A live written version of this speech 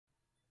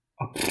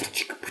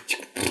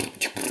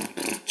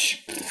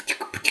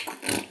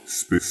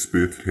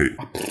Spit hey.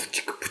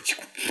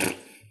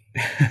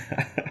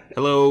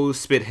 Hello,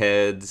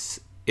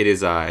 Spitheads. It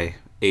is I,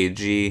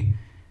 AG,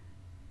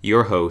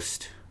 your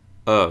host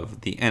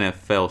of the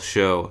NFL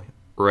show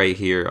right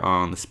here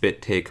on the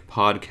Spit Take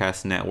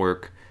Podcast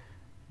Network.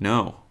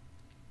 No,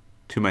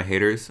 to my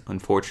haters,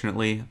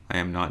 unfortunately, I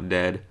am not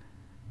dead.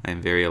 I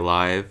am very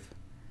alive.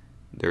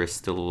 There is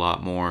still a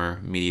lot more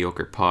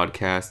mediocre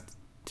podcasts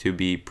to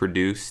be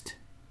produced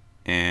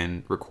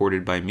and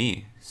recorded by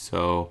me.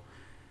 So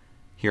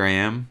here I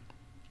am.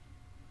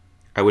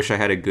 I wish I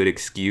had a good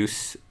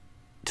excuse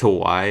to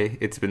why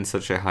it's been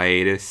such a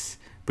hiatus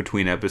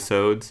between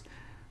episodes,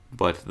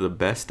 but the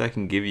best I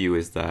can give you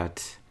is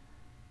that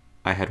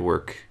I had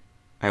work.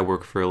 I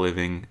work for a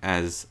living,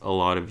 as a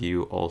lot of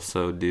you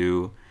also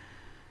do.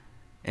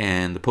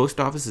 And the post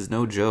office is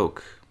no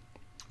joke.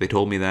 They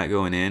told me that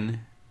going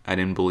in. I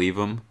didn't believe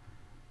them.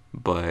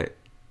 But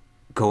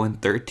going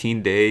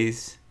 13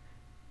 days,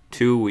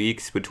 2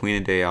 weeks between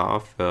a day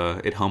off,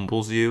 it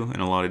humbles you in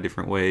a lot of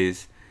different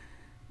ways.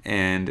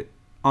 And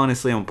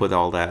honestly, I'm gonna put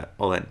all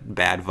that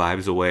bad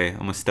vibes away. I'm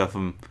gonna stuff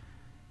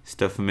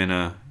them in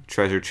a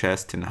treasure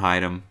chest and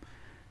hide them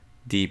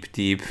deep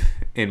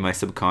in my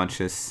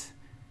subconscious.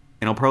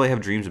 And I'll probably have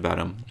dreams about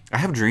them. I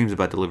have dreams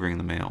about delivering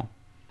the mail.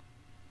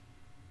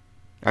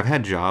 I've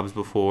had jobs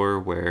before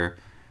where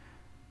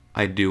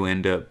I do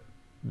end up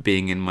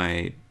being in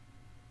my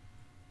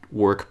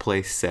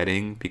workplace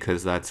setting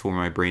because that's where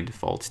my brain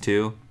defaults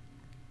to.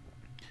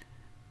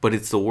 But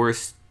it's the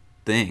worst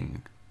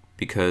thing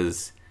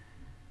because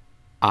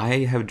I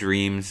have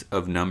dreams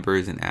of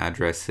numbers and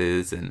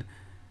addresses and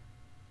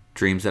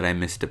dreams that I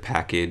missed a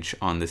package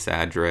on this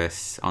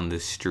address, on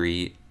this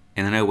street,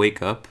 and then I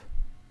wake up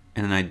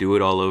and then I do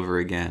it all over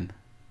again.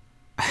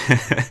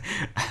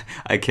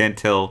 I can't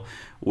tell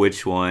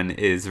which one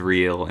is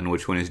real and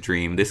which one is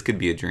dream. This could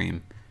be a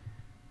dream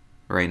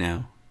right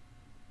now.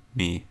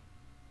 Me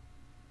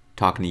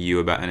talking to you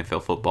about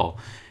NFL football.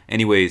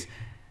 Anyways,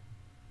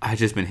 I've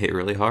just been hit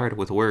really hard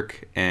with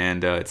work,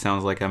 and it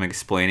sounds like I'm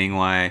explaining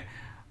why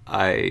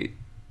I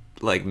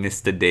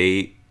missed the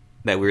date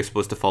that we were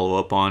supposed to follow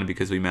up on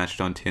because we matched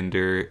on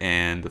Tinder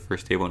and the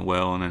first day went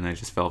well and then I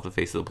just fell off the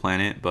face of the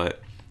planet. But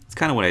it's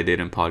kind of what I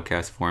did in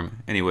podcast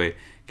form. Anyway,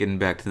 getting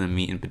back to the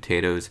meat and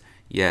potatoes.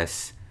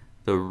 Yes,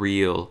 the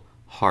real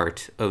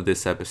heart of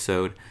this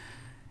episode.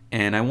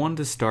 And I wanted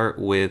to start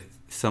with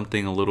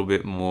something a little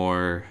bit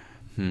more.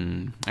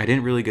 I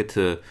didn't really get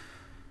to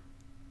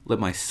let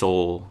my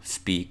soul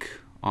speak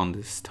on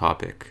this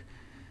topic.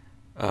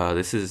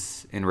 This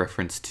is in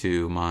reference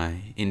to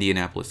my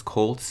Indianapolis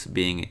Colts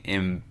being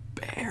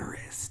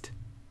embarrassed.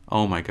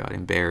 Oh my god,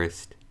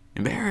 embarrassed.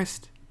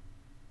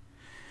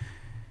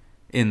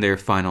 In their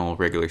final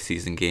regular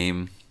season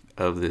game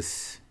of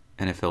this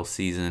NFL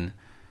season.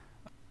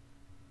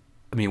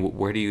 I mean,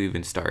 where do you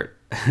even start?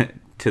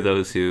 To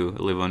those who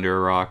live under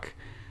a rock,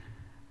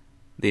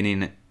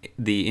 the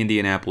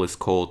Indianapolis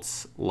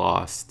Colts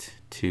lost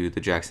to the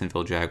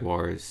Jacksonville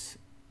Jaguars,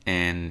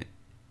 and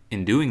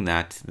in doing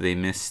that, they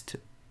missed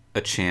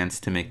a chance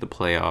to make the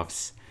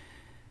playoffs.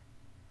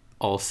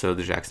 Also,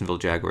 the Jacksonville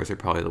Jaguars are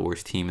probably the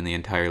worst team in the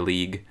entire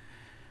league.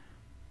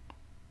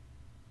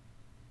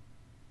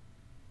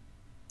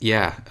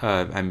 Yeah,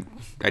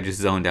 I just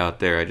zoned out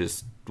there. I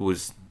just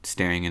was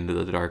staring into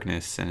the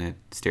darkness, and it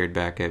stared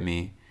back at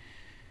me.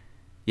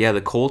 Yeah,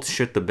 the Colts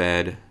shit the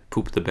bed,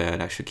 pooped the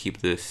bed. I should keep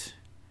this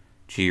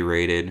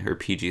G-rated or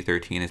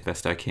PG-13 as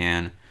best I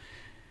can.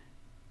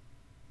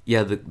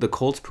 Yeah, the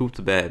Colts pooped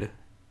the bed.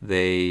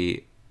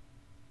 They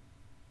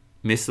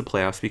missed the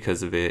playoffs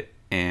because of it,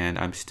 and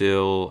I've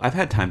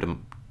had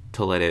time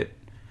to let it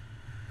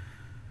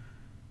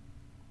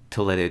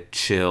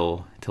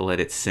chill, to let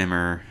it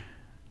simmer,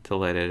 to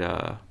let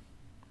it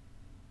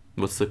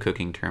what's the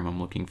cooking term I'm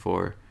looking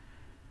for?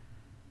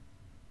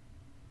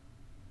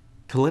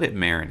 To let it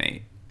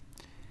marinate.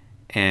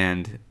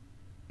 And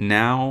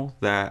now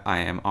that I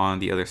am on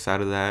the other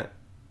side of that,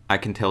 I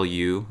can tell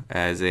you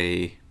I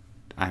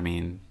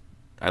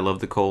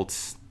love the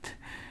Colts.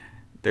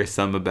 There's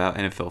some about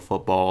NFL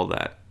football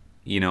that,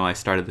 I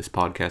started this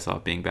podcast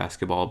off being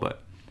basketball,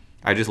 but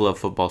I just love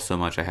football so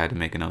much I had to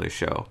make another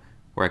show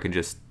where I could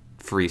just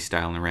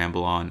freestyle and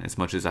ramble on as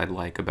much as I'd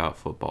like about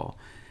football.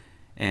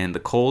 And the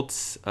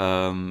Colts,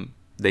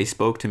 they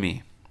spoke to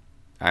me.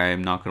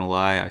 I'm not going to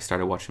lie, I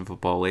started watching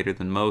football later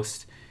than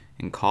most.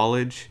 In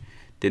college,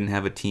 didn't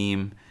have a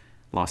team.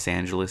 Los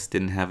Angeles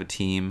didn't have a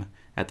team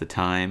at the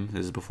time.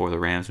 This is before the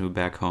Rams moved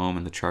back home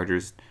and the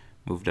Chargers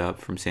moved up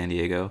from San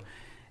Diego.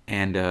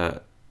 And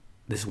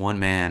this one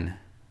man,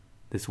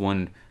 this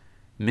one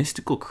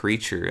mystical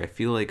creature, I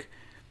feel like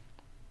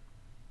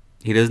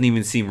he doesn't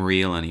even seem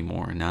real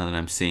anymore now that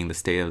I'm seeing the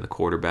state of the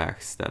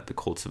quarterbacks that the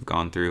Colts have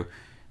gone through.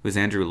 It was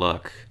Andrew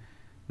Luck.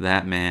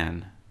 That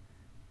man,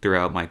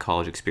 throughout my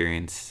college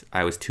experience,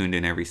 I was tuned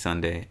in every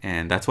Sunday.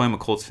 And that's why I'm a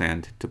Colts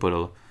fan,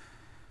 to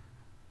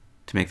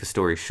make the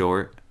story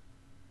short.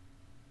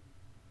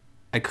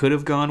 I could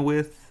have gone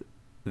with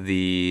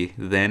the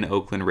then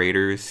Oakland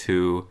Raiders,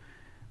 who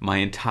my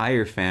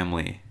entire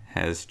family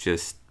has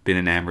just been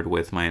enamored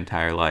with my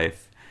entire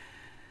life.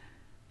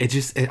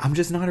 I'm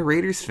just not a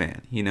Raiders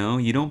fan, you know?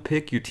 You don't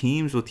pick your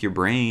teams with your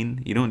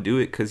brain. You don't do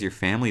it because your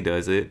family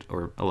does it,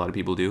 or a lot of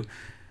people do.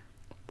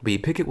 But you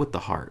pick it with the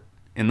heart.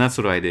 And that's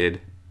what I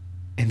did.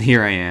 And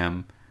here I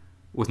am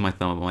with my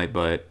thumb up my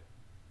butt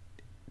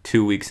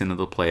 2 weeks into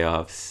the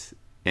playoffs,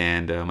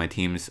 and my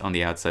team's on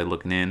the outside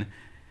looking in.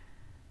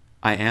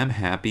 I am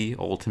happy,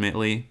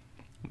 ultimately,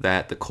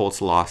 that the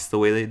Colts lost the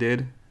way they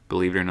did,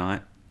 believe it or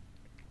not.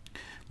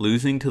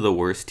 Losing to the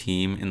worst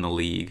team in the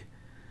league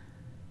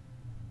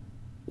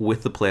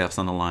with the playoffs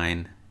on the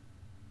line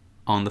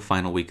on the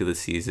final week of the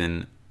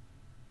season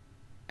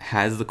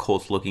has the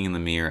Colts looking in the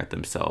mirror at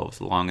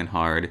themselves long and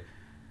hard.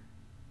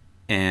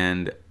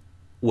 And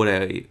would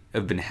I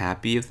have been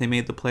happy if they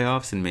made the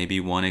playoffs and maybe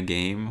won a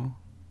game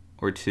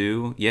or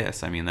two?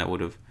 Yes, I mean, that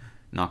would have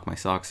knocked my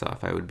socks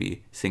off. I would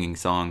be singing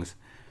songs.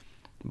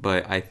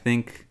 But I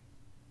think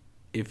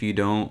if you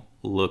don't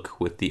look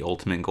with the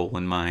ultimate goal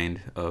in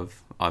mind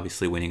of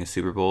obviously winning a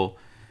Super Bowl,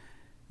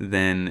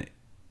 then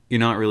you're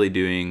not really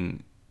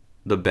doing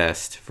the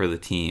best for the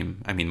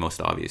team. I mean,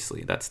 most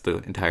obviously. That's the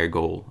entire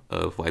goal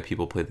of why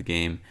people play the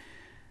game.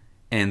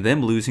 And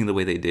them losing the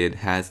way they did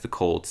has the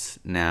Colts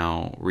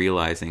now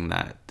realizing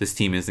that this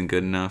team isn't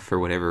good enough for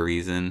whatever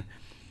reason.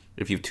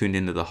 If you've tuned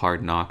into the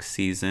Hard Knocks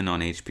season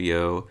on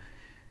HBO,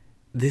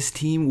 this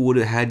team would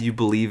have had you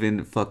believe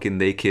in fucking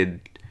they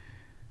could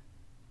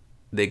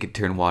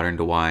turn water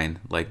into wine.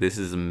 Like, this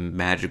is a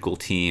magical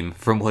team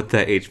from what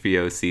that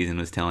HBO season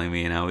was telling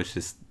me, and I was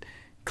just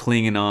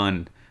clinging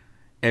on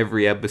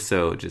every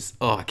episode. Just,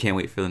 oh, I can't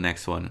wait for the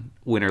next one.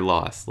 Win or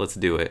loss, let's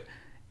do it.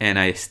 And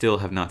I still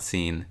have not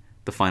seen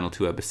the final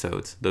 2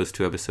 episodes. Those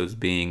 2 episodes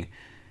being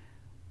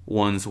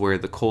ones where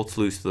the Colts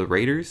lose to the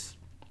Raiders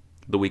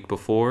the week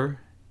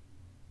before.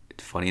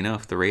 Funny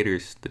enough, the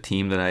Raiders, the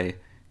team that I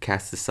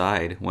cast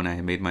aside when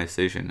I made my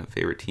decision of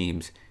favorite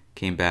teams,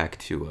 came back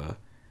to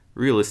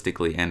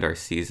realistically end our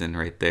season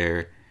right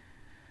there.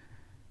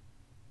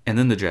 And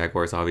then the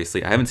Jaguars,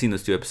 obviously. I haven't seen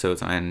those 2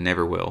 episodes, and I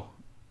never will.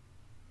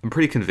 I'm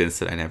pretty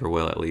convinced that I never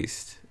will, at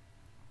least.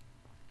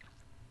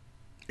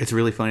 It's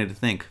really funny to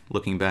think,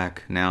 looking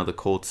back, now the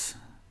Colts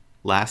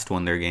last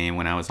won their game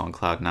when I was on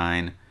Cloud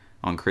 9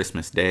 on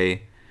Christmas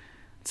Day.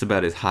 It's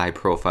about as high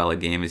profile a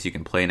game as you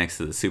can play next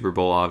to the Super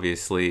Bowl,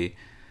 obviously,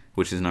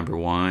 which is number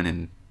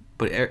 1.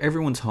 But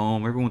everyone's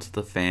home, everyone's with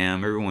the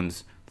fam,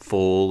 everyone's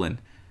full and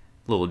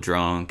a little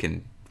drunk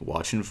and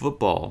watching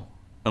football,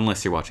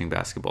 unless you're watching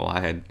basketball. I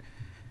had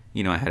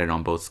it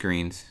on both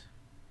screens.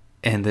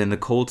 And then the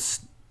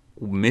Colts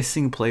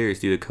missing players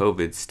due to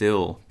COVID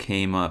still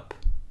came up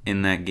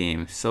in that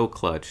game. So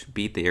clutch.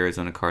 Beat the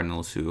Arizona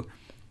Cardinals, who,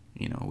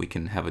 we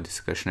can have a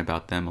discussion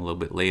about them a little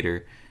bit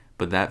later.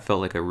 But that felt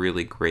like a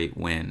really great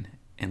win.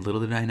 And little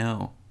did I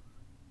know,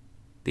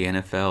 the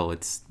NFL,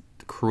 it's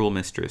the cruel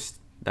mistress.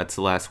 That's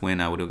the last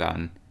win I would have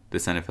gotten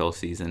this NFL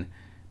season.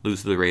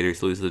 Lose to the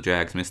Raiders, lose to the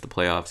Jags, miss the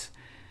playoffs.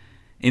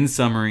 In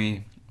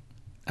summary,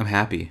 I'm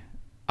happy.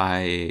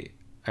 I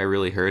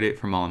really heard it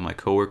from all of my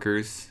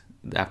coworkers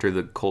after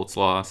the Colts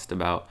lost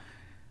about,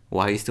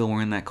 why are you still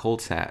wearing that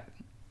Colts hat?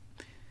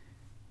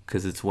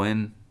 Because it's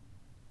when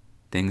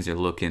things are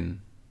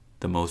looking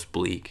the most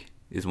bleak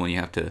is when you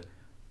have to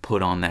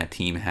put on that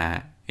team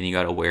hat and you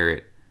gotta wear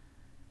it.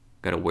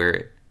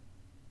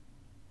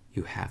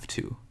 You have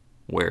to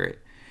wear it.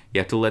 You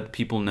have to let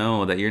people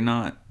know that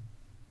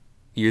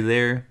you're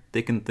there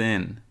thick and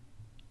thin.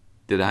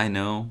 Did I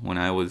know when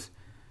I was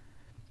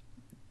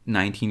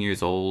 19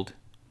 years old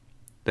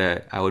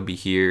that I would be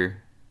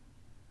here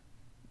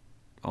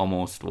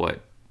almost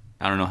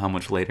I don't know how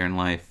much later in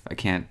life, I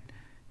can't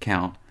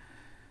count,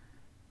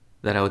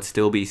 that I would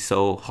still be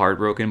so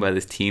heartbroken by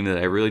this team that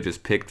I really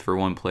just picked for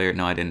one player?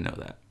 No, I didn't know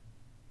that.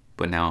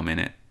 But now I'm in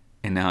it.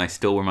 And now I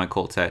still wear my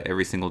Colts hat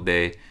every single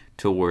day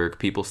to work.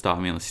 People stop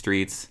me on the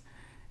streets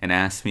and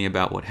ask me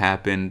about what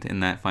happened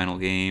in that final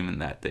game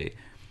and that they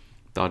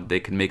thought they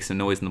could make some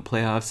noise in the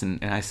playoffs.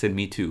 And I said,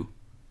 me too.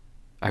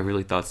 I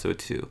really thought so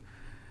too.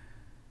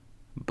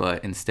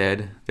 But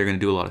instead, they're going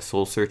to do a lot of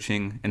soul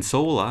searching, and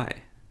so will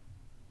I.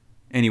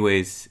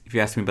 Anyways, if you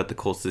ask me about the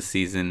Colts this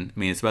season, I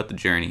mean, it's about the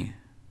journey.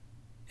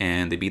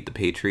 And they beat the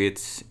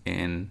Patriots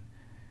in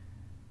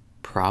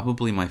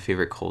probably my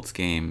favorite Colts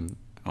game,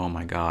 oh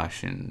my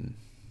gosh, in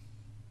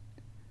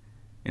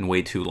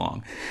way too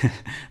long.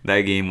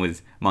 That game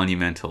was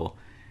monumental.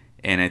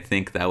 And I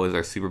think that was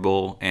our Super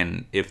Bowl.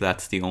 And if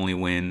that's the only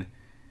win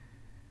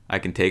I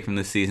can take from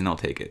this season, I'll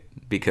take it.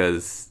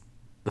 Because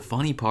the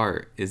funny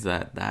part is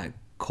that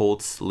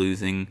Colts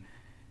losing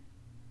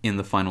in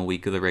the final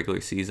week of the regular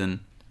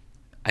season,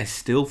 I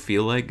still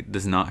feel like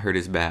does not hurt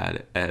as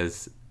bad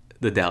as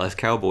the Dallas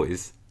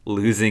Cowboys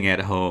losing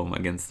at home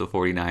against the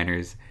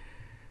 49ers.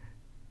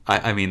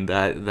 I mean,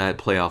 that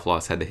playoff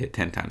loss had to hit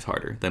 10 times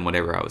harder than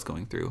whatever I was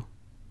going through.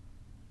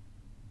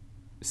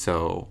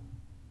 So,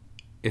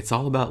 it's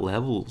all about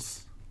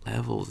levels.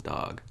 Levels,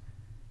 dog.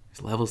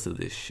 There's levels to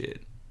this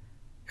shit.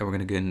 And we're going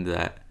to get into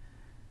that.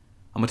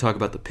 I'm going to talk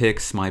about the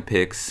picks, my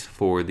picks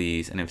for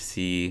these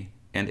NFC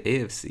and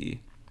AFC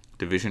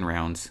division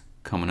rounds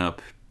coming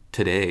up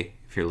today,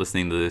 if you're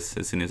listening to this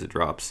as soon as it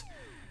drops.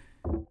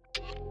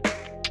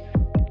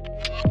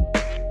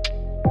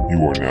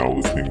 You are now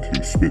listening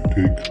to Spit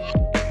Take.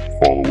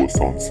 Follow us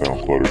on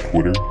SoundCloud or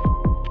Twitter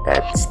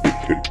at Spit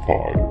Take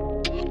Pod.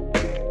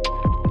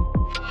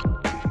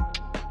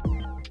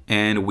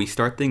 And we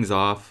start things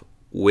off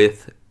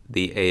with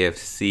the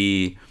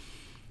AFC.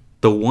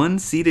 The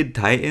one-seeded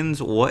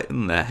Titans, what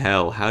in the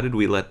hell? How did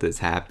we let this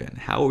happen?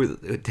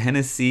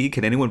 Tennessee,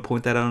 can anyone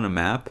point that out on a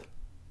map?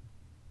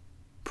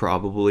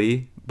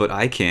 Probably, but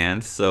I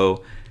can't,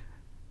 so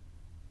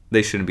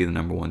they shouldn't be the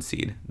number one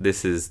seed.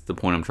 This is the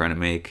point I'm trying to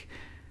make.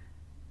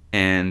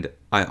 And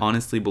I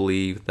honestly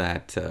believe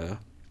that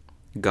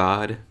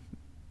God,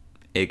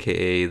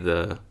 aka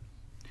the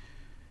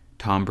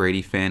Tom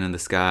Brady fan in the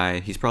sky,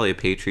 he's probably a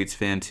Patriots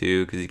fan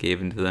too because he gave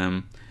into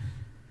them,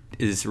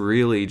 is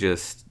really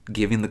just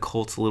giving the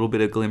Colts a little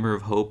bit of glimmer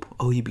of hope.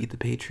 Oh, you beat the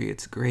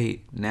Patriots,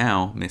 great.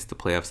 Now miss the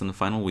playoffs in the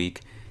final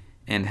week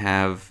and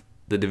have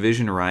the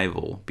division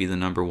rival be the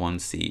number one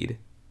seed.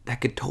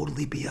 That could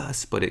totally be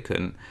us, but it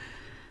couldn't.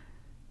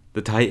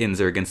 The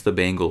Titans are against the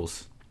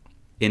Bengals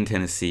in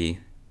Tennessee.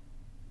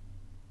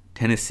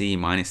 Tennessee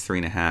minus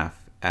 3.5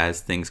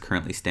 as things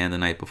currently stand the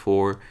night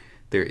before.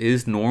 There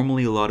is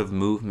normally a lot of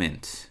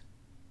movement.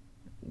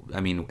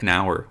 I mean, an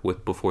hour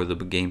before the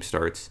game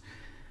starts.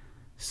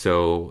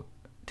 So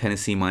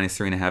Tennessee minus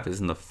 3.5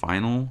 is in the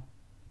final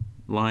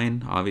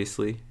line,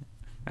 obviously,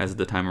 as of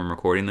the time I'm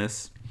recording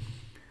this.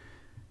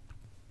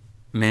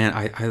 Man,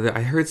 I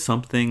heard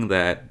something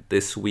that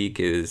this week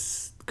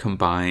is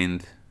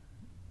combined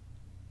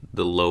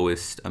the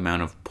lowest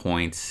amount of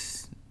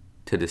points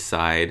to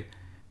decide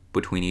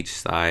between each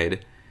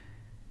side,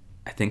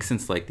 I think,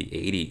 since like the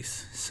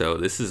 80s. So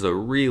this is a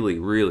really,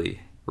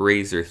 really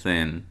razor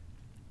thin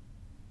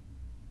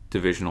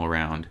divisional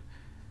round.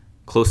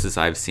 Closest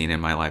I've seen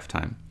in my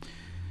lifetime.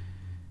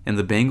 And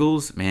the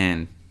Bengals,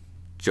 man,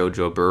 Joe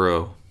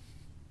Burrow,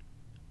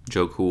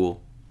 Joe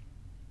Cool.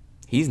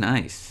 He's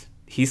nice.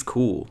 He's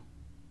cool.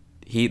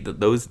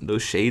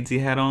 Those shades he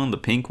had on, the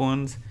pink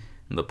ones,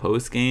 in the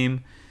post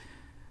game.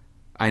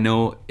 I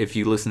know if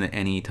you listen to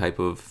any type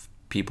of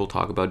people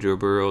talk about Joe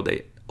Burrow,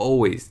 they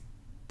always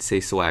say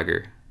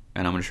swagger,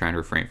 and I'm going to try and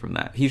refrain from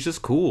that. He's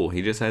just cool.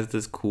 He just has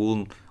this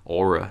cool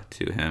aura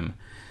to him.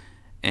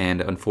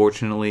 And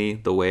unfortunately,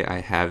 the way I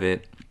have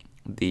it,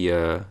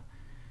 the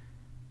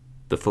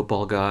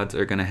football gods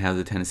are going to have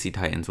the Tennessee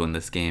Titans win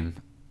this game.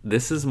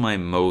 This is my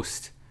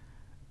most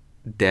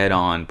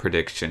dead-on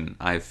prediction,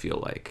 I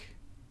feel like.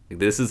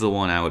 This is the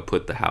one I would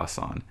put the house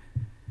on.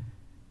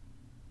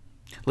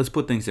 Let's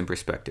put things in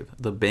perspective.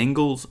 The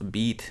Bengals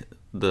beat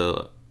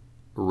the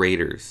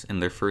Raiders in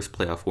their first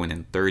playoff win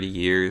in 30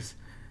 years.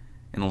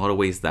 In a lot of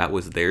ways, that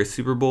was their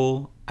Super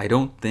Bowl. I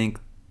don't think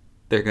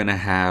they're going to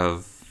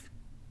have...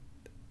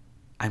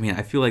 I mean,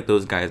 I feel like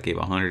those guys gave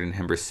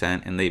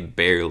 110%, and they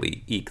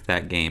barely eked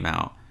that game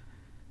out.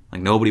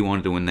 Like, nobody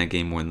wanted to win that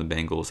game more than the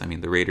Bengals. I mean,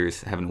 the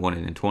Raiders haven't won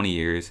it in 20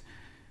 years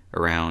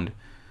around.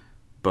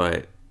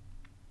 But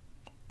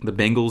the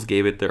Bengals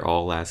gave it their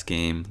all last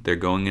game. They're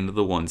going into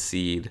the 1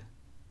 seed.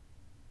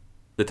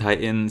 The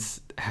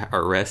Titans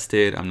are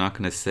rested. I'm not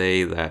going to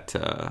say that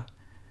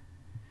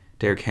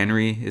Derrick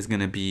Henry is going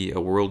to be a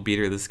world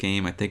beater this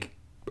game. I think,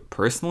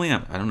 personally,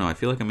 I don't know. I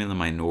feel like I'm in the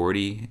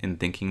minority in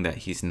thinking that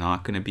he's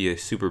not going to be a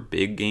super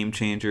big game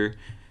changer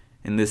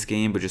in this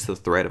game, but just the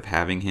threat of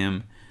having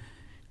him.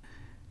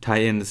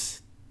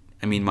 Titans,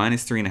 I mean,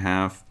 minus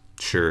 3.5,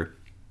 sure.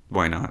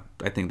 Why not?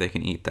 I think they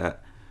can eat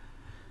that.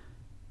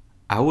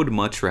 I would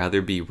much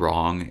rather be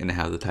wrong and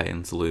have the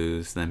Titans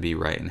lose than be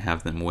right and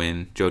have them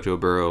win. Joe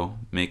Burrow,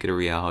 make it a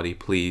reality,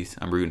 please.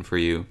 I'm rooting for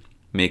you.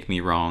 Make me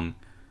wrong.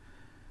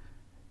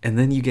 And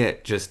then you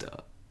get just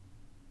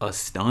a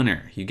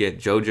stunner. You get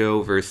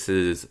JoJo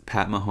versus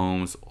Pat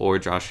Mahomes or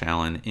Josh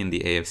Allen in the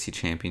AFC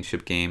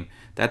Championship game.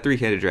 That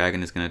three-headed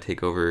dragon is going to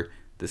take over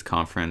this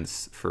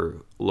conference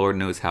for Lord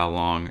knows how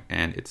long,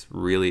 and it's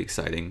really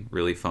exciting,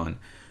 really fun.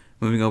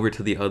 Moving over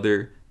to the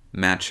other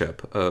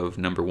matchup of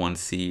number 1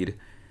 seed,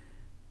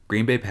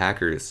 Green Bay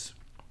Packers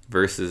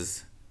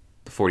versus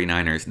the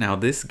 49ers. Now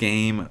this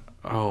game,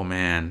 oh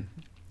man,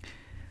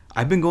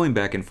 I've been going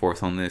back and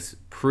forth on this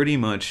pretty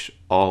much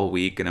all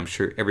week, and I'm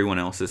sure everyone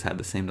else has had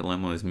the same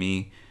dilemma as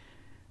me.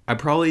 I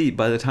probably,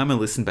 by the time I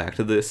listen back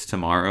to this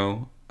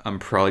tomorrow, I'm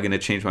probably going to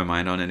change my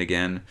mind on it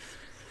again.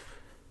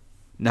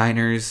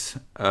 Niners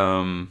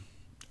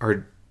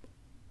are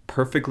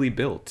perfectly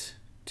built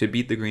to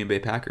beat the Green Bay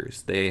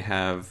Packers. They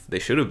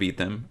should have beat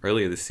them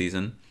earlier this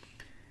season,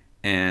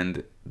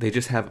 and they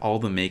just have all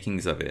the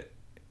makings of it.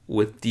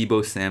 With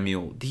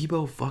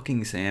Deebo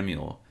fucking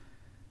Samuel.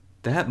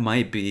 That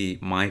might be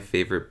my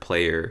favorite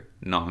player,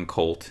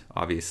 non-Colt,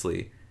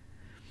 obviously.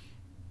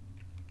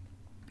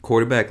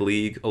 Quarterback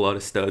league, a lot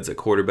of studs at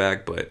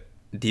quarterback, but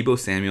Deebo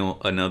Samuel,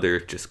 another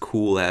just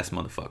cool-ass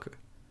motherfucker.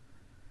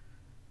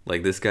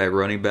 Like, this guy,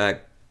 running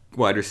back,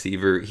 wide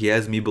receiver, he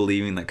has me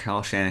believing that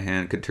Kyle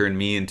Shanahan could turn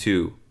me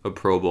into a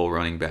Pro Bowl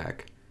running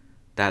back.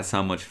 That's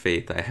how much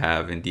faith I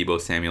have in Deebo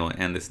Samuel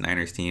and this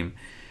Niners team.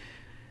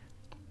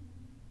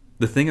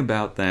 The thing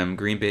about them,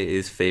 Green Bay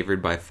is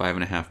favored by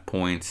 5.5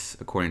 points,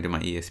 according to my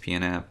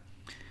ESPN app.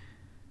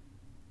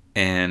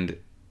 And,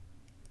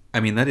 I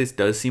mean,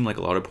 does seem like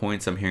a lot of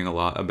points. I'm hearing a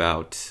lot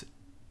about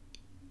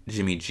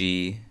Jimmy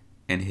G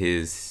and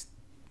his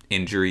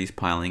injuries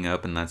piling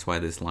up, and that's why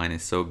this line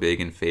is so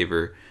big in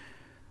favor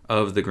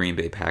of the Green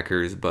Bay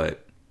Packers.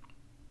 But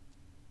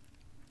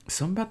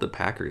something about the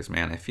Packers,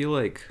 man, I feel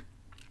like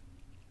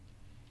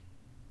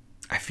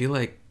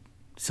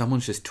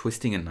someone's just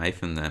twisting a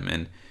knife in them,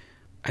 and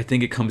I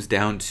think it comes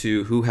down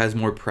to who has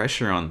more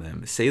pressure on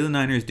them. Say the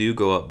Niners do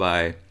go up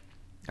by,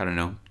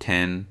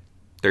 10,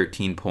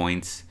 13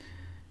 points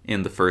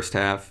in the first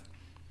half.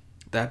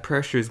 That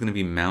pressure is going to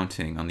be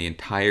mounting on the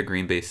entire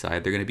Green Bay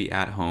side. They're going to be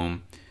at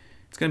home.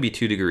 It's going to be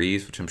 2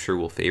 degrees, which I'm sure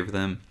will favor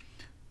them.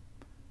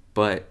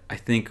 But I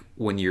think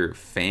when your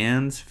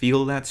fans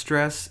feel that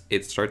stress,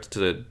 it starts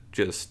to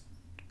just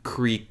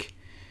creak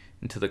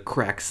into the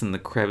cracks and the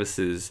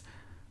crevices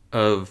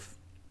of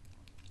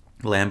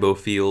Lambeau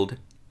Field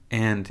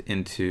and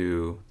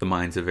into the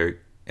minds of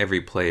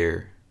every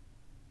player,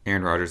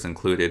 Aaron Rodgers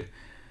included.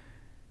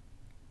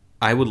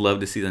 I would love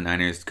to see the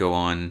Niners go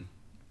on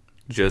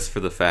just for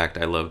the fact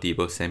I love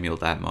Deebo Samuel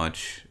that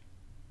much.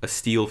 A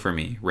steal for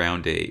me,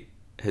 round 8,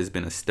 has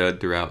been a stud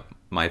throughout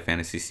my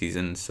fantasy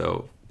season,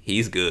 so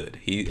he's good.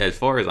 As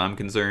far as I'm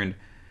concerned,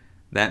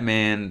 that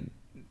man,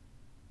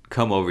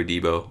 come over,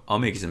 Deebo. I'll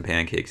make you some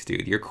pancakes,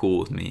 dude. You're cool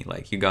with me.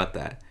 Like, you got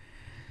that.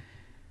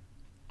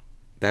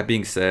 That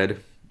being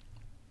said,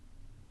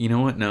 you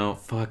know what? No,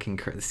 fucking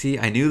see,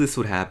 I knew this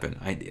would happen.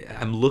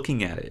 I'm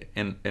looking at it,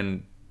 and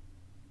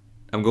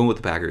I'm going with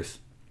the Packers.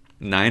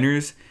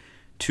 Niners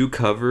to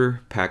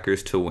cover,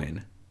 Packers to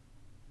win.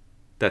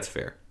 That's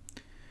fair.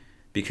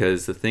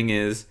 Because the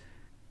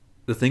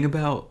thing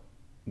about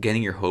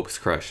getting your hopes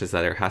crushed is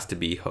that there has to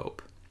be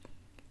hope.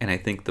 And I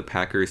think the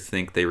Packers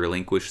think they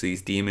relinquish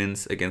these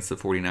demons against the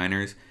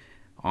 49ers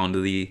onto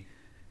the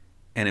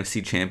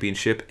NFC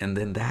Championship, and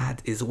then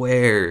that is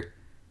where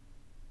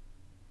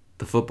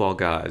the football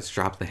gods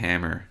drop the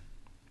hammer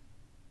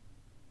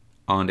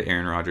onto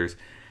Aaron Rodgers.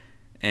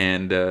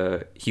 And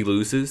he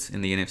loses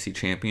in the NFC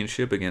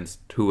Championship against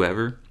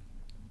whoever.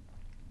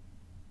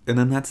 And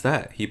then that's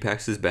that. He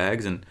packs his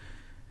bags and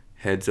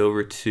heads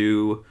over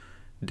to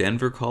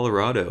Denver,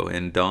 Colorado,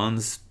 and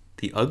dons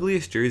the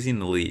ugliest jersey in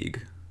the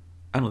league.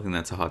 I don't think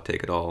that's a hot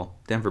take at all.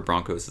 Denver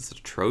Broncos is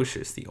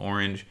atrocious. The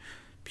orange,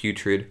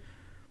 putrid,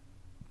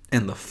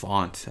 and the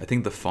font. I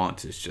think the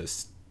font is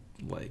just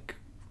like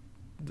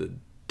the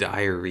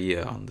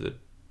diarrhea on the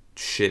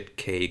shit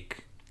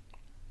cake.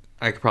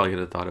 I could probably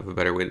have thought of a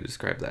better way to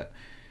describe that.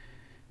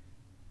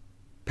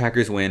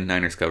 Packers win,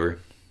 Niners cover.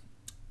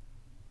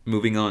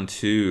 Moving on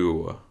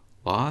to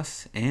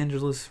Los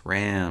Angeles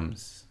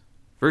Rams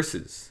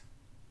versus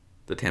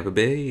the Tampa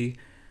Bay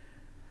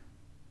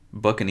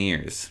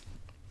Buccaneers.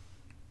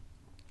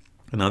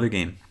 Another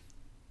game.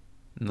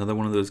 Another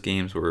one of those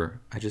games where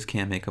I just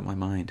can't make up my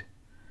mind.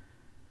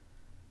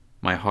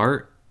 My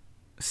heart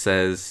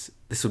says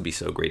this would be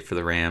so great for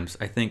the Rams.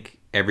 I think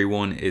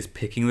everyone is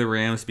picking the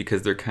Rams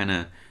because they're kind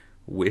of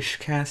wish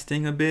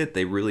casting a bit.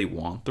 They really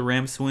want the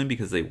Rams to win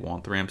because they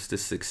want the Rams to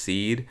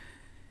succeed.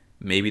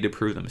 Maybe to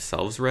prove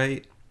themselves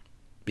right,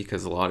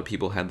 because a lot of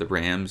people had the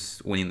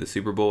Rams winning the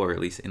Super Bowl, or at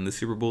least in the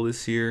Super Bowl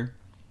this year.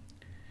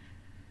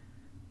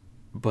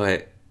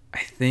 But I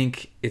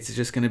think it's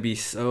just going to be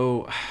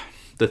so...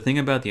 The thing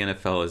about the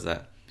NFL is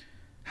that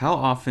how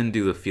often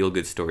do the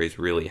feel-good stories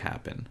really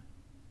happen?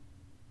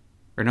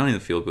 Or not even the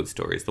feel-good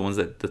stories,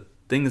 the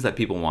things that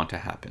people want to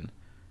happen.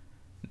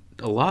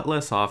 A lot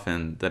less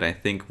often than I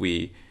think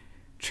we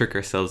trick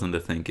ourselves into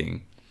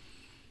thinking.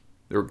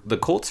 The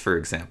Colts, for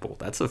example,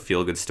 that's a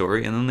feel-good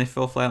story, and then they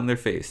fell flat on their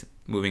face.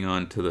 Moving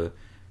on to the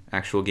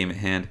actual game at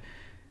hand,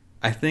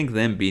 I think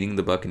them beating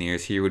the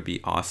Buccaneers here would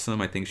be awesome.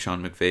 I think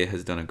Sean McVay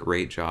has done a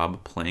great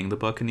job playing the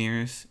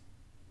Buccaneers.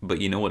 But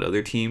you know what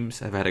other teams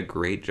have had a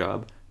great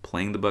job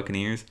playing the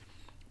Buccaneers?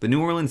 The New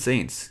Orleans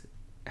Saints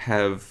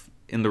have,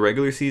 in the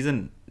regular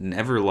season,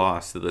 never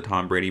lost to the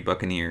Tom Brady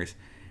Buccaneers.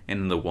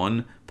 And in the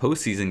one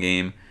postseason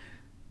game,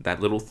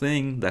 that little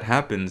thing that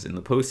happens in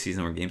the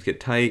postseason where games get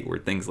tight, where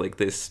things like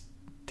this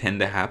tend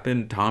to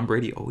happen, Tom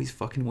Brady always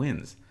fucking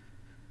wins.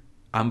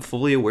 I'm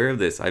fully aware of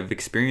this. I've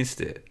experienced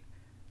it.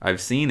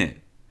 I've seen it.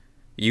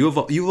 You've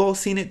all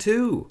seen it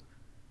too.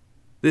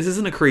 This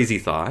isn't a crazy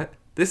thought.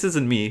 This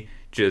isn't me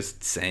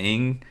just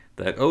saying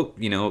that,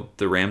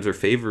 the Rams are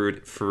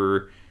favored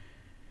for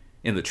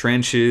in the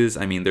trenches.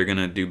 I mean, they're going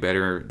to do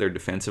better. Their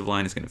defensive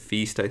line is going to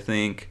feast, I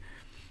think.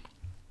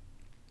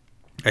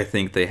 I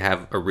think they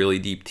have a really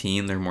deep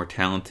team. They're more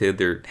talented.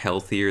 They're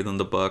healthier than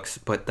the Bucs,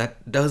 but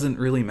that doesn't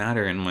really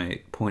matter in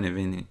my point of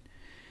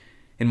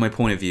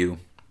view.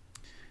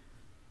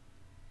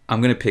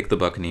 I'm going to pick the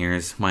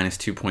Buccaneers minus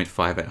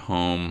 2.5 at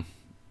home,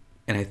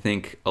 and I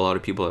think a lot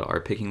of people that are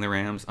picking the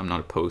Rams, I'm not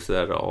opposed to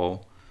that at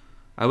all.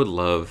 I would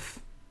love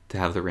to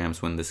have the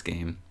Rams win this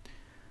game.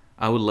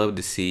 I would love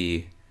to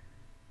see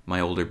my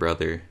older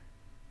brother,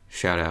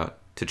 shout out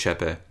to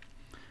Chepe.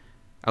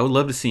 I would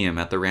love to see him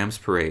at the Rams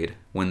parade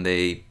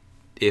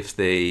if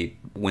they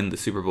win the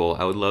Super Bowl.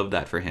 I would love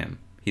that for him.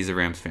 He's a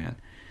Rams fan.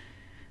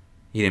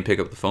 He didn't pick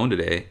up the phone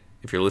today.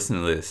 If you're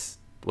listening to this,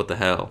 what the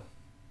hell?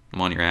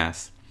 I'm on your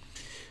ass.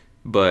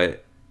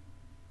 But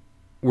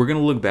we're going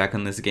to look back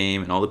on this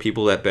game, and all the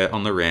people that bet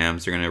on the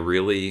Rams are going to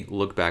really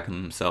look back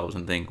on themselves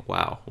and think,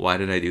 wow, why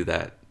did I do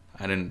that?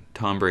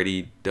 Tom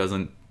Brady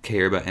doesn't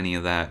care about any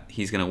of that.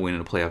 He's going to win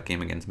in a playoff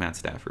game against Matt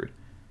Stafford.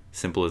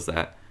 Simple as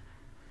that.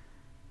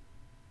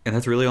 And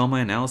that's really all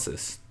my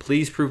analysis.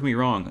 Please prove me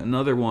wrong.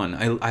 Another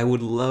one. I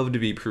would love to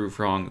be proved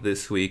wrong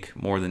this week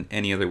more than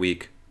any other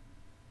week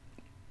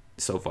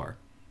so far.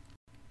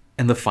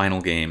 And the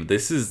final game.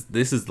 This is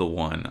the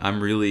one. I'm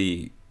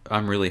really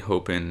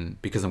hoping,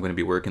 because I'm going to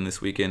be working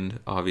this weekend,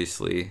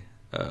 obviously.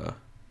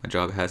 My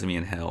job has me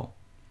in hell.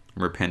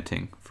 I'm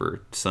repenting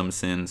for some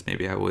sins.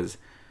 Maybe it was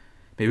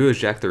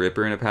Jack the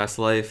Ripper in a past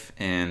life,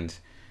 and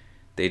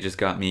they just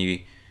got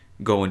me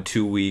going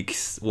 2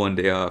 weeks, 1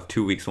 day off,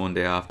 2 weeks, 1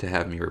 day off to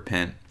have me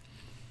repent.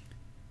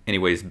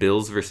 Anyways,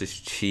 Bills versus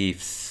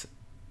Chiefs.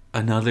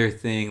 Another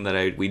thing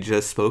that we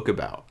just spoke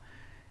about.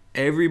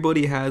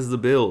 Everybody has the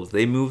Bills.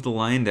 They moved the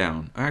line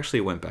down. Actually,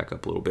 it went back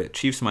up a little bit.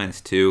 Chiefs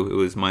 -2. It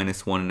was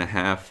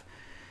 -1.5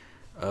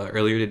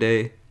 earlier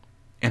today.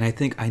 And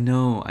I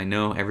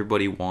know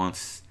everybody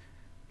wants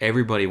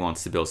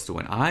the Bills to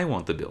win. I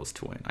want the Bills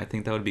to win. I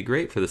think that would be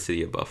great for the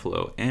city of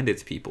Buffalo and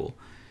its people.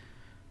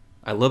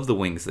 I love the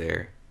wings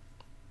there.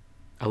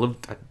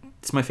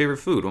 It's my favorite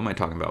food. What am I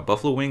talking about?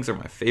 Buffalo wings are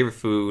my favorite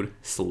food.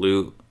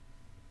 Salute.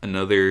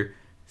 Another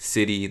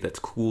city that's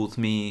cool to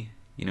me.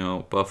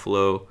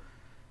 Buffalo.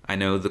 I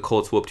know the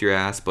Colts whooped your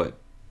ass, but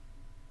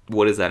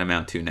what does that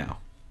amount to now?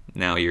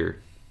 Now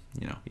you're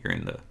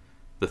in the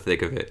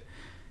thick of it.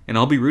 And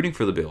I'll be rooting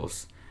for the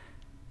Bills.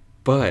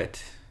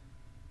 But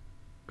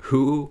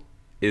who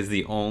is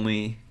the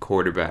only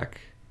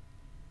quarterback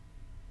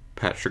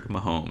Patrick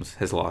Mahomes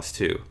has lost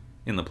to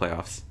in the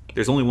playoffs?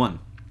 There's only one.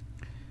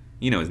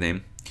 You know his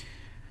name.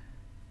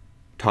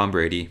 Tom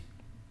Brady.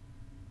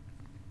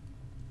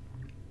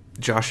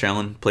 Josh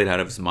Allen played out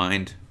of his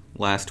mind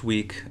last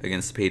week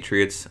against the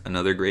Patriots.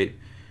 Another great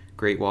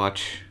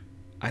watch.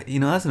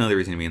 That's another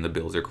reason me and the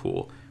Bills are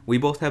cool. We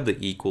both have the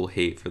equal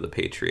hate for the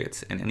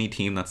Patriots, and any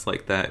team that's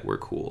like that, we're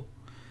cool.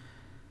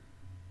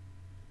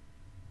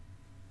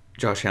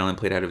 Josh Allen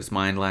played out of his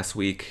mind last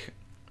week.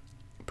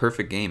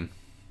 Perfect game.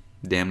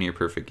 Damn near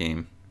perfect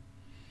game.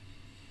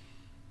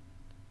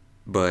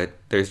 But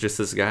there's just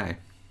this guy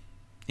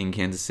in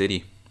Kansas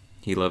City.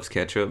 He loves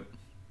ketchup.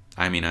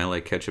 I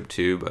like ketchup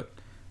too, but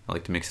I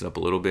like to mix it up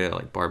a little bit. I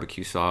like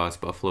barbecue sauce,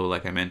 buffalo,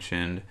 like I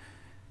mentioned.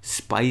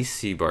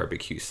 Spicy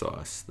barbecue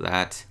sauce.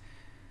 That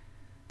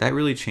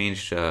really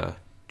changed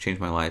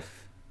my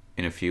life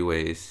in a few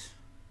ways.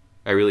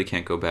 I really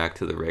can't go back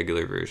to the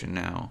regular version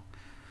now.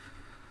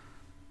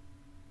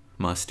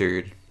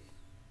 Mustard.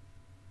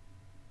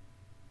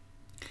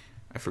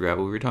 I forgot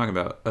what we were talking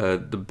about.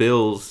 The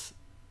Bills,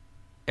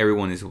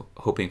 everyone is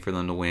hoping for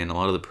them to win. A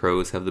lot of the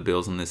pros have the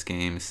Bills in this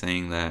game,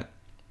 saying that,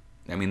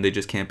 they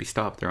just can't be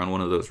stopped. They're on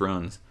one of those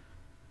runs.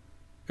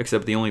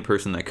 Except the only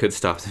person that could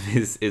stop them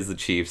is the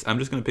Chiefs. I'm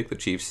just going to pick the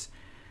Chiefs.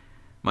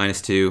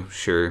 -2,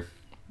 sure.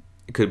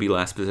 It could be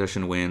last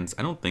possession wins.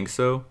 I don't think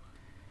so.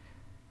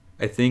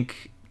 I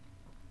think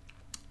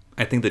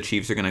the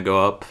Chiefs are going to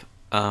go up,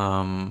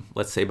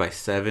 let's say by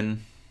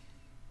 7.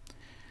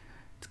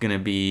 It's going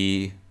to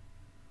be...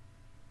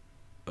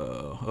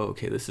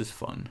 okay, this is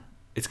fun.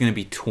 It's going to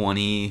be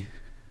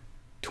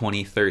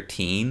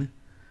 20-13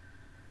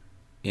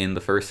 in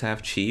the first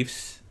half,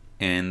 Chiefs.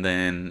 And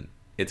then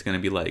it's going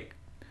to be like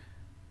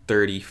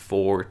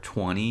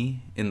 34-20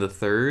 in the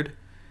third.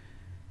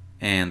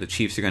 And the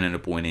Chiefs are going to end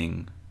up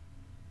winning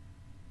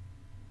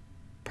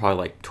probably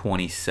like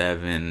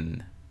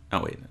 27...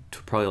 Oh, wait.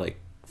 Probably like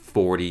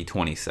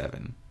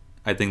 40-27.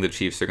 I think the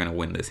Chiefs are going to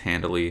win this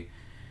handily.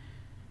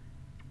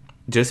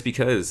 Just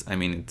because,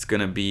 it's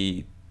going to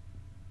be...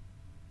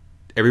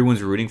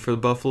 Everyone's rooting for the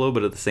Buffalo,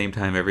 but at the same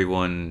time,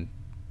 everyone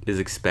is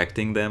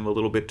expecting them a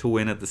little bit to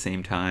win at the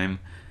same time.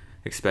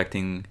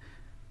 Expecting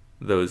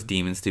those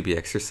demons to be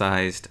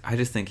exercised. I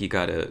just think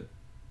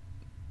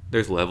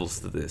there's levels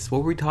to this. What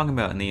were we talking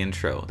about in the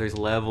intro? There's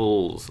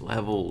levels.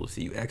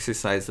 You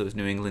exercise those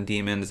New England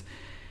demons.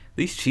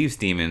 These Chiefs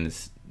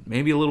demons,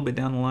 maybe a little bit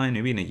down the line,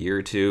 maybe in a year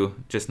or two,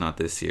 just not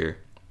this year.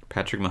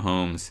 Patrick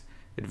Mahomes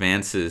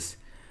advances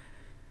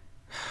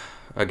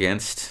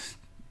against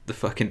the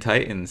fucking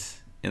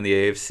Titans in the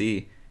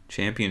AFC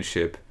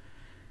Championship.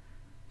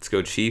 Let's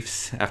go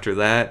Chiefs. After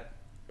that,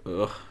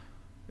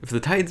 if the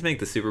Titans make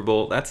the Super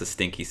Bowl, that's a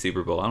stinky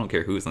Super Bowl. I don't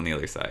care who's on the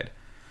other side.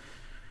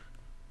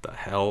 The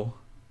hell?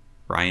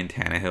 Ryan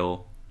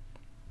Tannehill?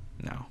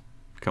 No.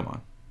 Come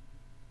on.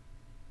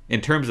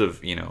 In terms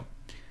of,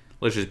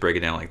 let's just break it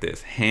down like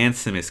this.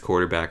 Handsomest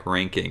quarterback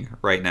ranking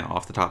right now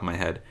off the top of my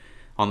head.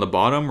 On the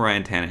bottom,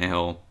 Ryan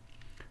Tannehill.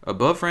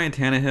 Above Ryan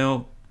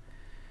Tannehill,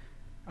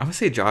 I'm going to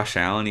say Josh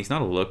Allen. He's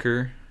not a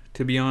looker,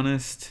 to be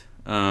honest.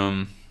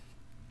 Above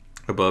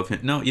him.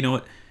 No, you know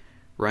what?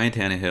 Ryan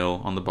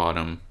Tannehill on the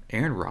bottom.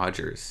 Aaron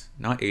Rodgers,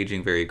 not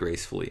aging very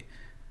gracefully,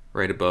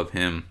 right above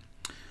him.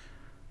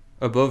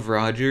 Above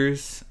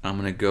Rodgers, I'm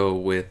gonna go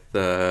with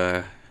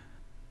Allen.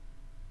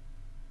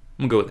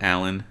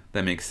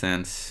 That makes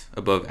sense.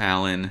 Above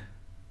Allen,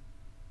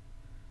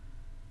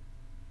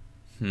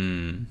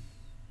 Tom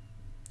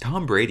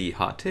Brady,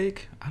 hot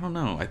take? I don't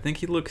know. I think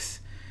he looks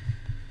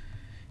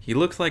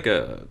like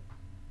a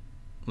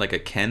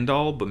Ken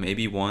doll, but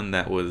maybe one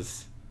that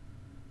was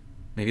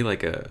maybe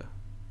like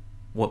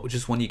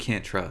just one you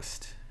can't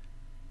trust.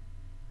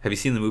 Have you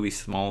seen the movie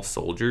Small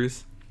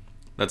Soldiers?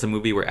 That's a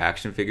movie where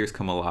action figures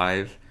come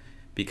alive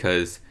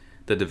because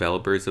the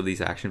developers of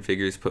these action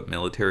figures put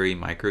military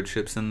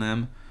microchips in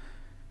them.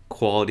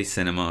 Quality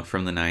cinema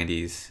from the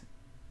 90s.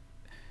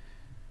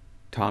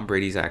 Tom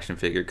Brady's action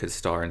figure could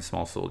star in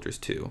Small Soldiers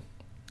 2.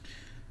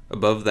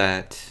 Above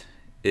that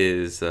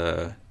is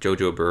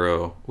Jojo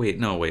Burrow. Wait.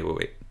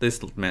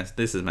 This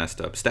is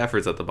messed up.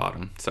 Stafford's at the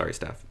bottom. Sorry,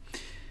 Staff.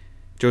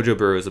 Jojo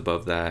Burrow's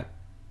above that.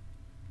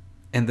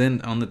 And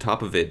then on the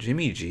top of it,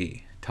 Jimmy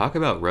G. Talk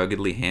about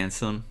ruggedly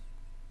handsome.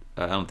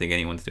 I don't think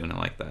anyone's doing it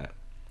like that.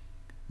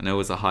 I know it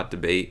was a hot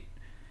debate.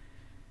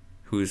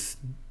 Who's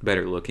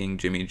better looking,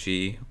 Jimmy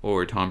G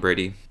or Tom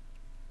Brady?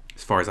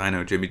 As far as I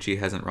know, Jimmy G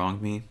hasn't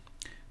wronged me.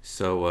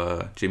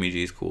 So Jimmy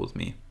G is cool with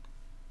me.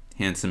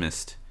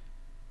 Handsomest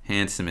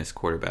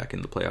quarterback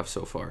in the playoffs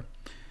so far.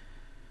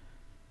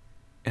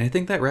 And I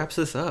think that wraps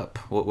us up.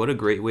 What a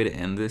great way to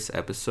end this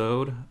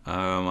episode.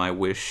 I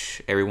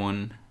wish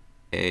everyone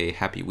a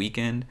happy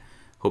weekend.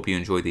 Hope you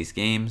enjoy these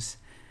games.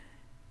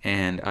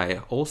 And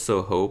I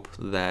also hope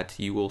that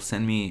you will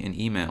send me an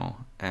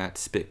email at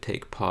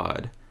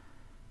spittakepod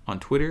on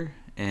Twitter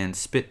and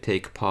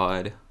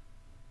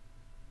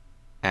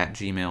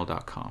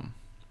spittakepod@gmail.com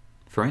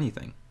for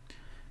anything.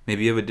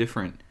 Maybe you have a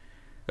different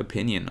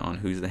opinion on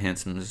who's the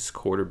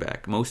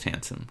most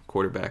handsome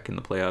quarterback in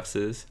the playoffs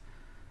is.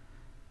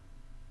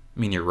 I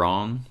mean, you're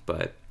wrong,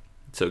 but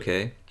it's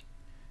okay.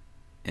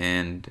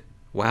 And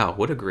wow,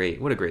 what a great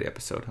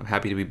episode. I'm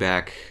happy to be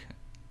back.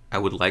 I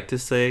would like to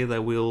say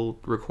that we'll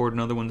record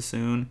another one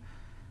soon,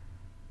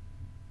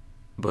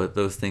 but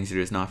those things are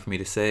just not for me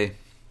to say.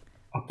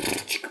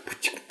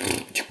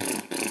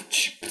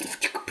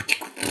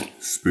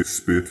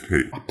 Spit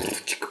tape.